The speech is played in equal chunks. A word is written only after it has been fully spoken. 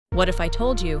What if I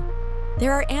told you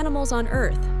there are animals on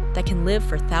Earth that can live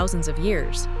for thousands of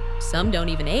years? Some don't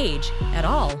even age at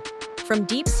all. From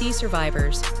deep-sea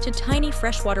survivors to tiny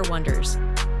freshwater wonders,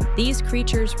 these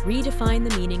creatures redefine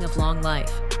the meaning of long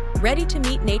life. Ready to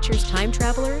meet nature's time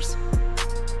travelers?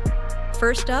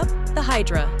 First up, the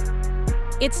Hydra.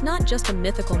 It's not just a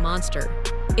mythical monster.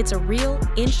 It's a real,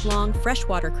 inch-long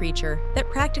freshwater creature that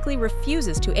practically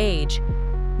refuses to age,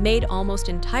 made almost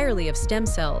entirely of stem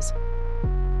cells.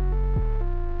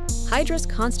 Hydras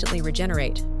constantly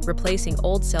regenerate, replacing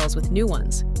old cells with new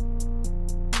ones.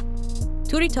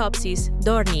 Turritopsis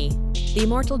Dohrnii, the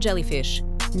immortal jellyfish.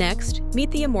 Next, meet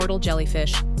the immortal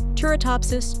jellyfish,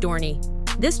 Turritopsis Dohrnii.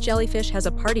 This jellyfish has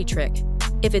a party trick.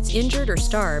 If it's injured or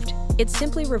starved, it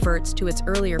simply reverts to its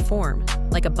earlier form,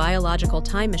 like a biological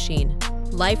time machine.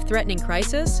 Life-threatening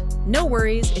crisis? No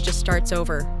worries, it just starts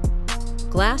over.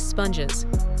 Glass sponges.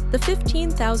 The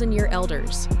 15,000-year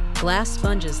elders. Glass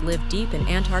sponges live deep in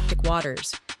Antarctic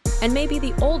waters and may be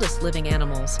the oldest living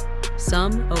animals,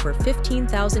 some over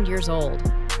 15,000 years old.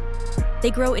 They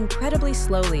grow incredibly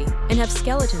slowly and have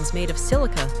skeletons made of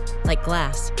silica, like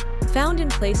glass. Found in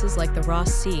places like the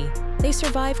Ross Sea, they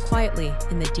survive quietly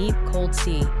in the deep, cold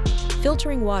sea,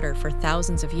 filtering water for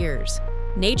thousands of years.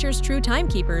 Nature's true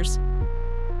timekeepers.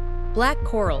 Black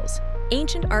corals,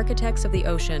 ancient architects of the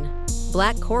ocean.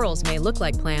 Black corals may look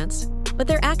like plants, but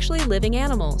they're actually living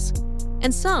animals.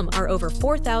 And some are over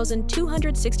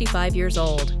 4,265 years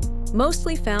old,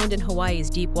 mostly found in Hawaii's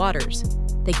deep waters.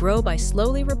 They grow by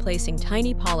slowly replacing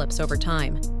tiny polyps over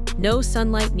time. No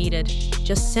sunlight needed,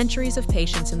 just centuries of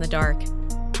patience in the dark.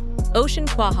 Ocean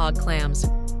quahog clams,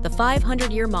 the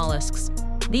 500-year mollusks.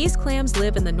 These clams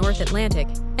live in the North Atlantic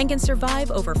and can survive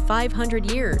over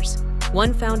 500 years.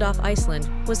 One found off Iceland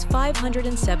was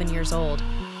 507 years old,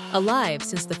 alive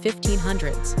since the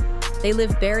 1500s. They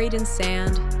live buried in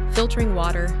sand, filtering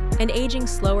water, and aging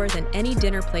slower than any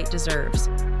dinner plate deserves.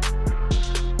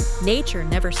 Nature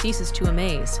never ceases to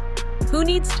amaze. Who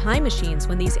needs time machines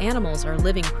when these animals are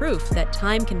living proof that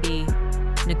time can be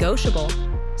negotiable?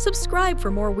 Subscribe for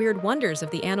more weird wonders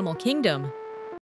of the animal kingdom.